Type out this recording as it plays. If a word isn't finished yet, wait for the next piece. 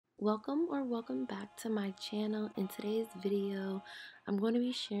Welcome back to my channel. In today's video, I'm going to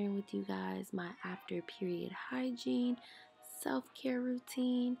be sharing with you guys my after period hygiene, self-care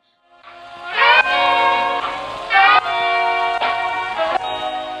routine.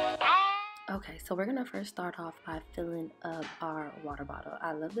 Okay, so we're gonna first start off by filling up our water bottle.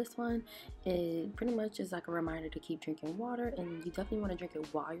 I love this one. It pretty much is like a reminder to keep drinking water, and you definitely want to drink it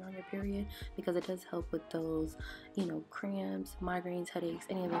while you're on your period because it does help with those, cramps, migraines, headaches,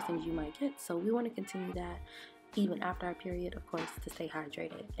 any of those things you might get. So we want to continue that even after our period, of course, to stay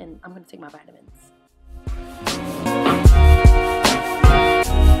hydrated. And I'm gonna take my vitamins.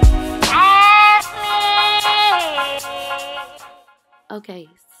 Okay,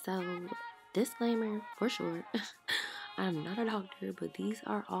 so disclaimer for sure, I'm not a doctor, but these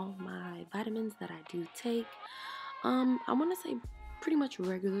are all my vitamins that I do take. I want to say pretty much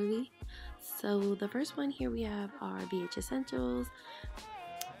regularly. So the first one here we have our BH Essentials.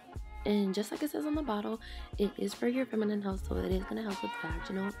 And just like it says on the bottle, it is for your feminine health, so it is going to help with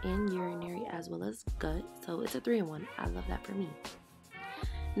vaginal and urinary as well as gut. So it's a 3-in-1. I love that for me.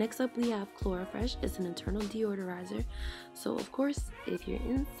 Next up, we have Chlorofresh. It's an internal deodorizer. So, of course, if your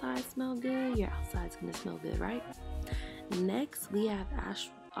inside smell good, your outside's going to smell good, right? Next, we have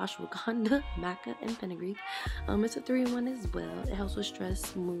ashwagandha, maca, and fenugreek. It's a 3-in-1 as well. It helps with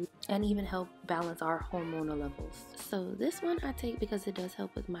stress, mood, and even help balance our hormonal levels. So, this one I take because it does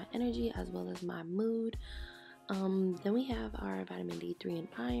help with my energy as well as my mood. Then we have our vitamin D3 and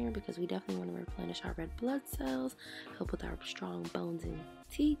iron because we definitely want to replenish our red blood cells, help with our strong bones and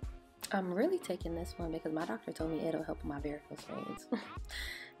teeth. I'm really taking this one because my doctor told me it'll help with my varicose veins.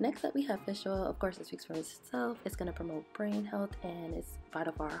 Next up we have fish oil. Of course, it speaks for itself. It's going to promote brain health and it's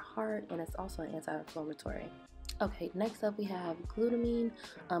vital for our heart, and it's also an anti-inflammatory. Okay, next up we have glutamine.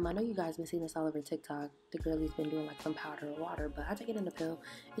 I know you guys been seeing this all over TikTok. The girlie's been doing like some powder or water, but I take it in a pill.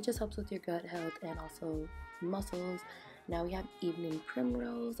 It just helps with your gut health and also muscles. Now we have evening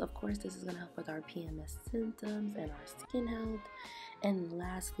primrose. Of course, this is going to help with our PMS symptoms and our skin health. And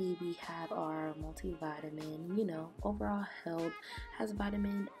lastly, we have our multivitamin, overall health. Has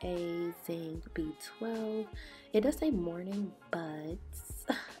vitamin A, zinc, B12. It does say morning, but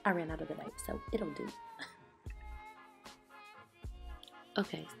I ran out of the night, so it'll do.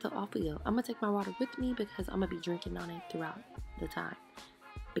 Okay, so off we go. I'm gonna take my water with me because I'm gonna be drinking on it throughout the time.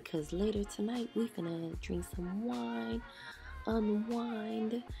 Because later tonight, we finna drink some wine,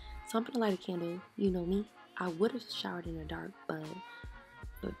 unwind. So I'm gonna light a candle, you know me. I would have showered in the dark, but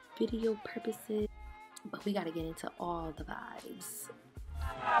for video purposes, but we gotta get into all the vibes.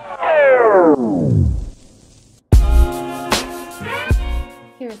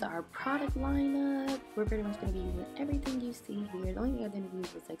 Here's our product lineup. We're pretty much going to be using everything you see here. The only thing I didn't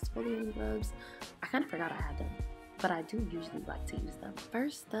use was exfoliating gloves. I kind of forgot I had them, but I do usually like to use them.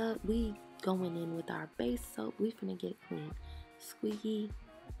 First up, we going in with our base soap. We finna get clean. Squeaky,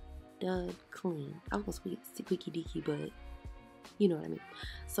 dub, clean. I was going to squeaky deaky, but you know what I mean.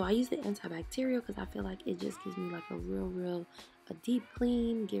 So I use the antibacterial because I feel like it just gives me like a deep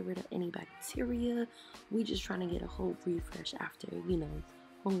clean, get rid of any bacteria. We just trying to get a whole refresh after,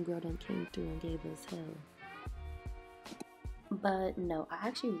 homegirl done came through and gave us hell. But no, I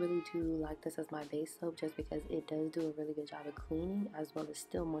actually really do like this as my base soap just because it does do a really good job of cleaning as well as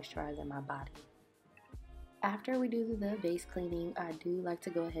still moisturizing my body. After we do the base cleaning, I do like to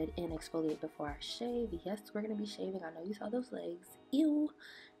go ahead and exfoliate before I shave. Yes, we're going to be shaving. I know you saw those legs. Ew,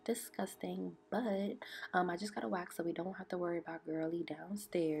 disgusting. But I just got to wax so we don't have to worry about girly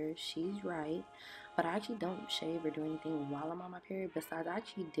downstairs. She's right. But I actually don't shave or do anything while I'm on my period. Besides, I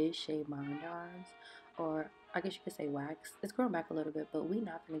actually did shave my underarms, or I guess you could say wax. It's growing back a little bit, but we're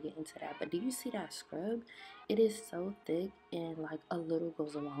not going to get into that. But do you see that scrub? It is so thick and like a little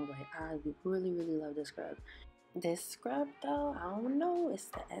goes a long way. I really, really love this scrub. This scrub though, I don't know. It's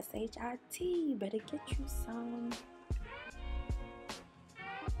the SHIT. Better get you some.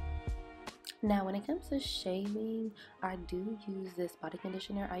 Now, when it comes to shaving, I do use this body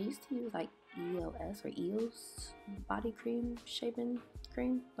conditioner. I used to use like EOS or EOS body cream, shaving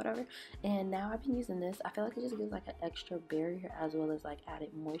cream, whatever. And now I've been using this. I feel like it just gives like an extra barrier as well as like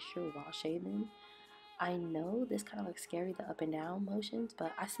added moisture while shaving. I know this kind of looks scary, the up and down motions,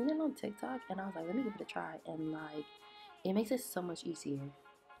 but I seen it on TikTok and I was like, let me give it a try. And like, it makes it so much easier.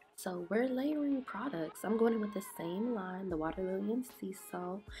 So we're layering products. I'm going in with the same line, the water lily and sea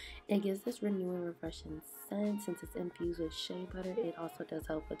salt. It gives this renewing, refreshing scent. Since it's infused with shea butter, it also does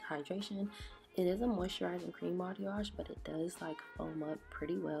help with hydration. It is a moisturizing cream body wash, but it does like foam up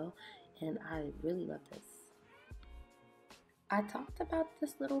pretty well, and I really love this. I talked about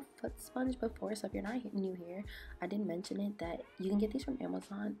this little foot sponge before, so if you're not new here, I did mention it that you can get these from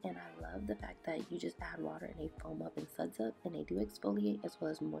Amazon, and I love the fact that you just add water and they foam up and suds up, and they do exfoliate as well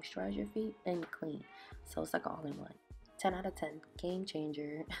as moisturize your feet and clean. So it's like all in one. 10 out of 10, game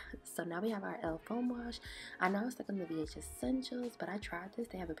changer. So now we have our L foam wash. I know I was stuck on the VH Essentials, but I tried this.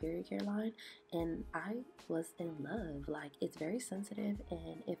 They have a period care line, and I was in love. Like, it's very sensitive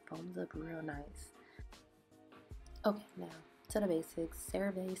and it foams up real nice. Okay, now to the basics.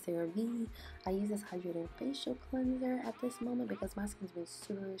 CeraVe. I use this hydrating facial cleanser at this moment because my skin's been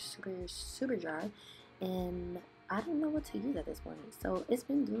super dry, and I don't know what to use at this point. So it's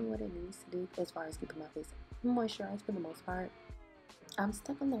been doing what it needs to do as far as keeping my face moisturized for the most part. I'm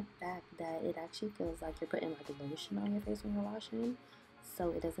stuck on the fact that it actually feels like you're putting like lotion on your face when you're washing,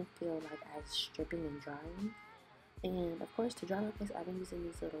 so it doesn't feel like as stripping and drying. And of course, to dry my face, I've been using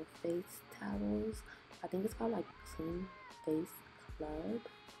these little face towels. I think it's called like Clean Face Club.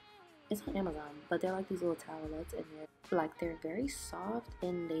 It's on Amazon, but they're like these little towelettes, and they're very soft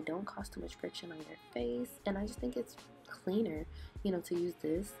and they don't cause too much friction on your face. And I just think it's cleaner, to use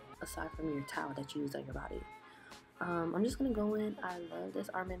this aside from your towel that you use on your body. I'm just gonna go in. I love this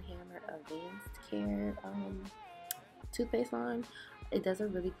Arm & Hammer Advanced Care toothpaste line. It does a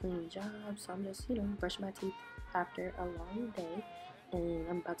really clean job, so I'm just brushing my teeth after a long day, and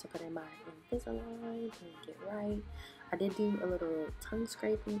I'm about to put in my Invisalign and get right. I did do a little tongue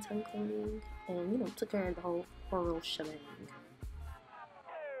scraping, tongue cleaning, and took care of the whole oral shebang.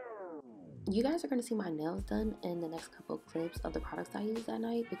 You guys are going to see my nails done in the next couple of clips of the products I used that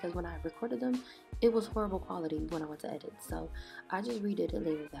night, because when I recorded them, it was horrible quality when I went to edit. So I just redid it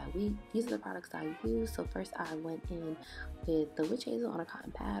later that week. These are the products I used. So first I went in with the witch hazel on a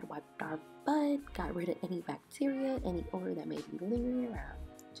cotton pad, wiped our butt, got rid of any bacteria, any odor that may be lingering around.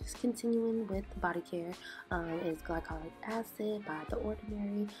 Just continuing with the body care is glycolic acid by The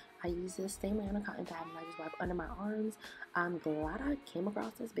Ordinary. I use this same way on a cotton pad, and I just wipe under my arms. I'm glad I came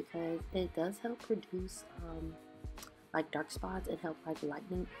across this because it does help reduce like dark spots and help like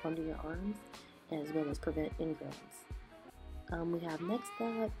lightening under your arms, as well as prevent ingrowns. We have next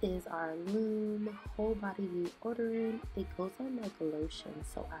up is our Loom Whole Body Deodorant. It goes on like lotion,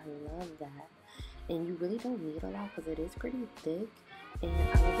 so I love that. And you really don't need a lot because it is pretty thick. And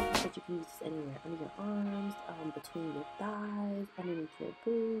I love the fact that you can use this anywhere, under your arms, between your thighs, underneath your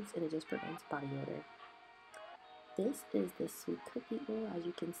boobs, and it just prevents body odor. This is the Sweet Cookie Oil. As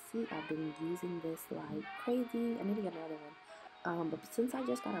you can see, I've been using this like crazy. I need to get another one. But since I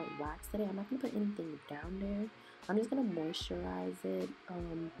just got a wax today, I'm not going to put anything down there. I'm just going to moisturize it.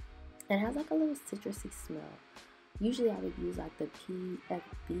 It has like a little citrusy smell. Usually I would use like the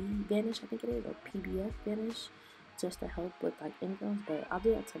PFB Vanish, I think it is, or PBF Vanish, just to help with like ingrowns, but I'll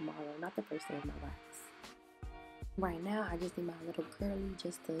do that tomorrow, not the first day of my wax. Right now, I just need my little curly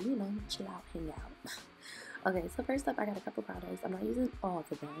just to, chill out, hang out. Okay, so first up, I got a couple products. I'm not using all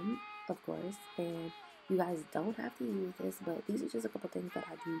of them, of course, and you guys don't have to use this, but these are just a couple things that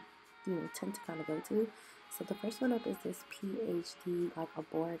I do, tend to kind of go to. So the first one up is this PhD, like a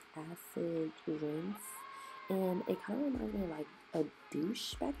boric acid rinse, and it kind of reminds me of like a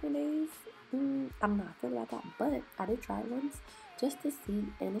douche back in the days. I'm not sure about that, but I did try it once just to see,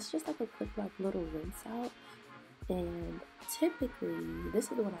 and it's just like a quick like little rinse out. And typically,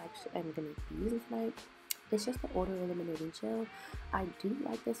 this is the one I actually am going to be using tonight. It's just the odor eliminating gel. I do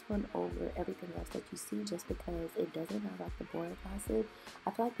like this one over everything else that you see, just because it doesn't have like the boric acid.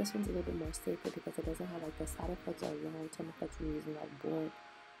 I feel like this one's a little bit more safer because it doesn't have like the side effects or long-term effects from using like boric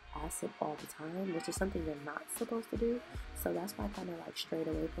acid all the time, which is something you're not supposed to do. So that's why I kind of like strayed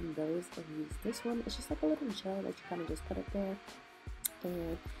away from those and use this one. It's just like a little gel that you kind of just put up there,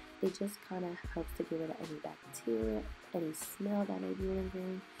 and it just kind of helps to get rid of any bacteria, any smell that may be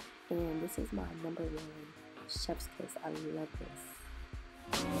lingering. And this is my number one chef's kiss. I love this.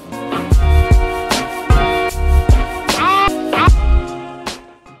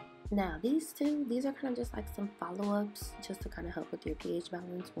 Now these are kind of just like some follow-ups just to kind of help with your pH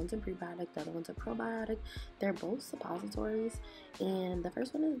balance. One's a prebiotic, the other one's a probiotic. They're both suppositories, and the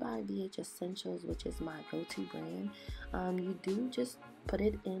first one is by VH Essentials, which is my go-to brand. You do just put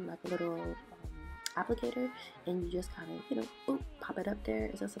it in like a little applicator, and you just kind of pop it up there.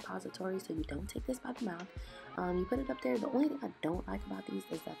 It's a suppository, so you don't take this by the mouth. You put it up there. The only thing I don't like about these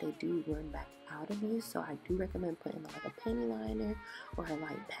is that they do run back out of you, so I do recommend putting like a panty liner or a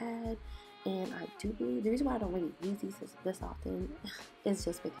light pad. And I do believe the reason why I don't really use these this often is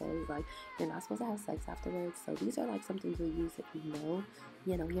just because like you're not supposed to have sex afterwards, so these are like something you'll use if you're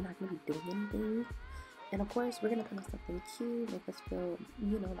not going to be doing anything. And of course, we're going to put on something cute, make us feel,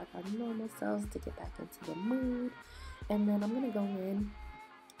 like our normal selves, to get back into the mood. And then I'm gonna go in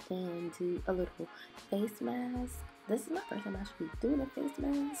and do a little face mask. This is my first time actually doing a face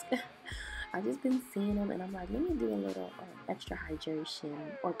mask. I've just been seeing them and I'm like, let me do a little extra hydration,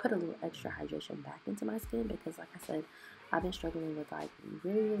 or put a little extra hydration back into my skin, because like I said, I've been struggling with like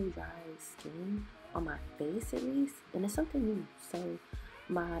really dry skin on my face at least, and it's something new. So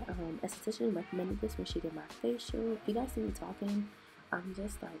my esthetician recommended this when she did my facial. If you guys see me talking, I'm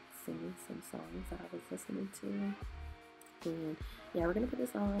just like singing some songs that I was listening to. And yeah, we're gonna put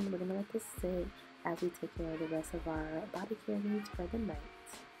this on, we're gonna let this sit as we take care of the rest of our body care needs for the night.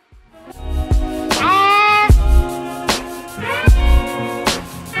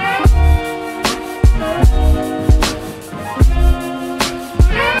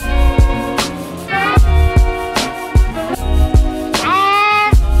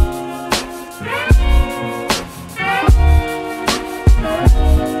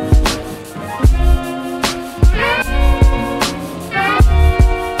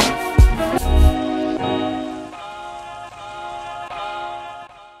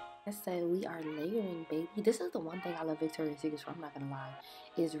 So we are layering, baby. This is the one thing I love Victoria's Secret for, I'm not gonna lie,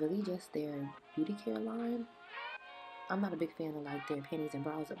 is really just their beauty care line. I'm not a big fan of like their panties and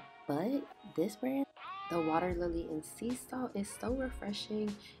bras, but this brand, the Water Lily and Sea Salt, is so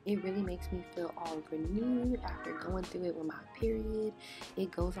refreshing. It really makes me feel all renewed after going through it with my period. It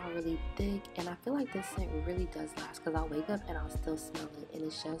goes on really thick, and I feel like this scent really does last, because I'll wake up and I'll still smell it, and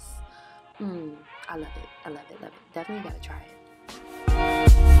it's just I love it. I love it. Definitely gotta try it.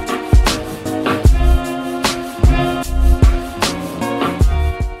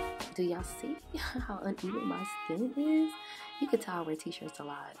 Do y'all see how uneven my skin is? You could tell I wear t-shirts a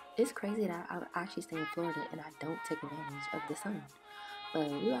lot. It's crazy that I actually stay in Florida and I don't take advantage of the sun. But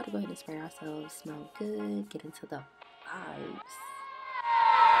we gotta go ahead and spray ourselves, smell good, get into the vibes.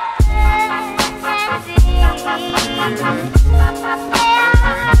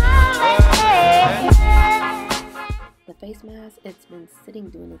 The face mask, it's been sitting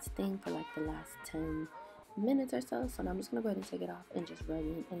doing its thing for like the last 10 minutes or so, so now I'm just gonna go ahead and take it off and just rub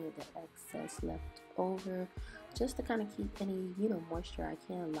in any of the excess left over, just to kind of keep any moisture I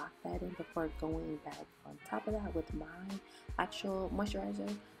can, lock that in before going back on top of that with my actual moisturizer.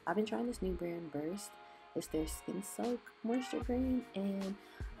 I've been trying this new brand, Burst. It's their Skin Soak Moisture Cream, and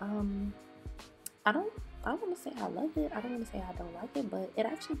I want to say I love it. I don't want to say I don't like it, but it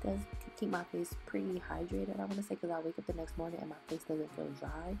actually does keep my face pretty hydrated, I want to say, because I wake up the next morning and my face doesn't feel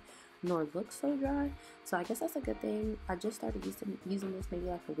dry nor look so dry. So I guess that's a good thing. I just started using this maybe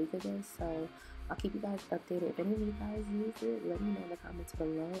like a week ago, so I'll keep you guys updated. If any of you guys use it, let me know in the comments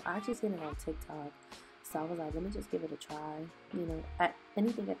below. I actually seen it on TikTok, so I was like, let me just give it a try, at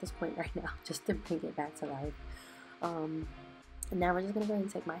anything at this point right now, just to bring it back to life. And now we're just going to go ahead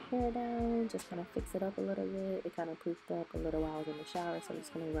and take my hair down, just kind of fix it up a little bit. It kind of poofed up a little while I was in the shower, so we're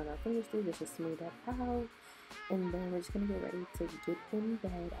just going to run our fingers through just to smooth that out. And then we're just going to get ready to get in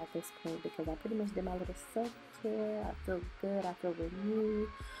bed at this point, because I pretty much did my little self-care. I feel good. I feel renewed.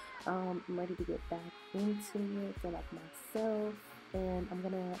 I'm ready to get back into it, feel like myself. And I'm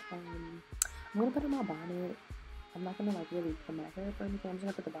gonna put on my bonnet. I'm not gonna like really put my hair up or anything. I'm just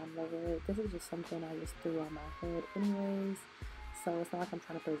gonna put the bonnet over it. This is just something I just threw on my head anyways, so it's not like I'm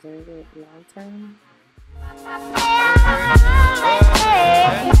trying to preserve it long term.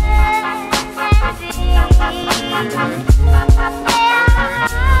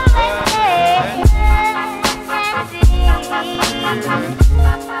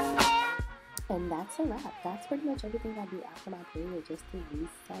 And that's a wrap. That's pretty much everything I do after my period, just to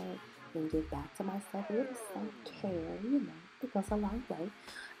reset and get back to myself. A little self-care, it goes a long way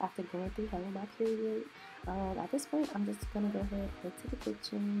after going through hell in my period. At this point, I'm just gonna go ahead and head to the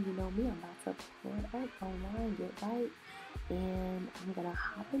kitchen. You know me, I'm about to pour up online, get right, and I'm gonna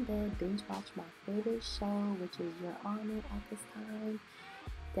hop in bed, binge watch my favorite show, which is You're On It at this time.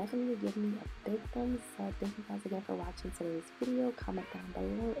 Definitely give me a big thumbs up. Thank you guys again for watching today's video. Comment down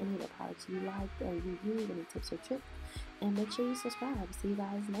below any of the products you liked or you use, any tips or tricks, and make sure you subscribe. See you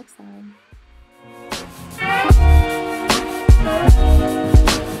guys next time.